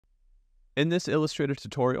In this Illustrator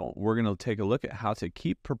tutorial, we're going to take a look at how to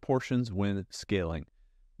keep proportions when scaling.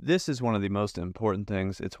 This is one of the most important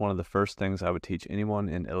things. It's one of the first things I would teach anyone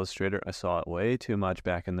in Illustrator. I saw it way too much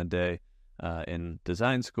back in the day in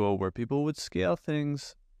design school where people would scale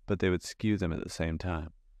things, but they would skew them at the same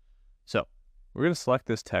time. So we're going to select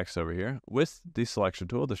this text over here. With the selection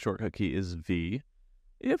tool, the shortcut key is V.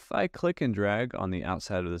 If I click and drag on the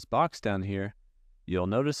outside of this box down here, you'll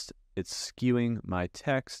notice it's skewing my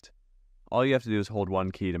text. All you have to do is hold one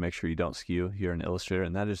key to make sure you don't skew here in Illustrator,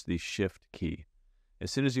 and that is the Shift key. As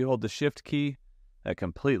soon as you hold the Shift key, that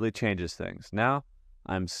completely changes things. Now,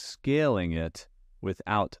 I'm scaling it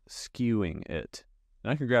without skewing it.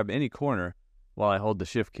 And I can grab any corner while I hold the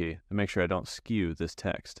Shift key to make sure I don't skew this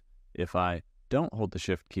text. If I don't hold the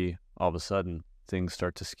Shift key, all of a sudden, things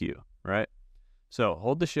start to skew, right? So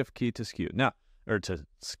hold the Shift key to skew. Now, or to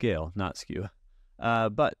scale, not skew.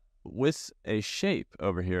 But with a shape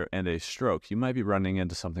over here and a stroke, you might be running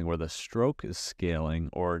into something where the stroke is scaling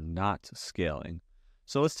or not scaling.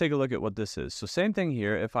 So let's take a look at what this is. So same thing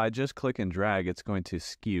here. If I just click and drag, it's going to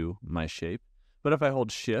skew my shape. But if I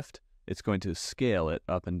hold Shift, it's going to scale it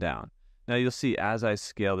up and down. Now you'll see as I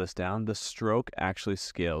scale this down, the stroke actually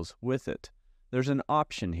scales with it. There's an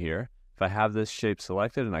option here. If I have this shape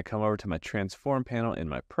selected and I come over to my transform panel in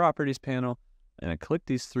my properties panel and I click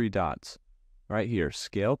these three dots, right here,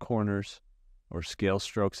 scale corners or scale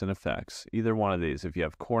strokes and effects. Either one of these. If you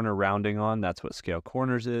have corner rounding on, that's what scale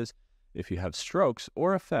corners is. If you have strokes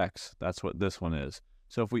or effects, that's what this one is.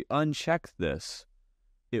 So if we uncheck this,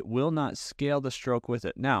 it will not scale the stroke with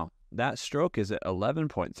it. Now, that stroke is at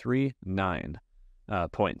 11.39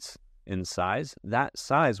 points in size. That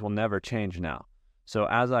size will never change now. So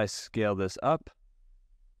as I scale this up,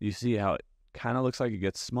 you see how it kind of looks like it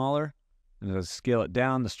gets smaller. And as I scale it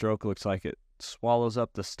down, the stroke looks like it swallows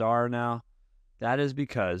up the star now. That is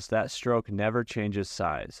because that stroke never changes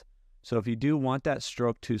size. So if you do want that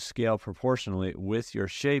stroke to scale proportionally with your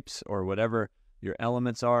shapes or whatever your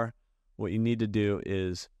elements are, what you need to do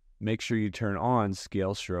is make sure you turn on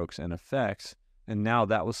scale strokes and effects, and now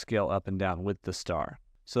that will scale up and down with the star.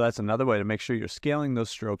 So that's another way to make sure you're scaling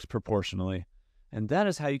those strokes proportionally. And that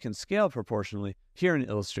is how you can scale proportionally here in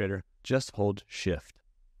Illustrator. Just hold Shift.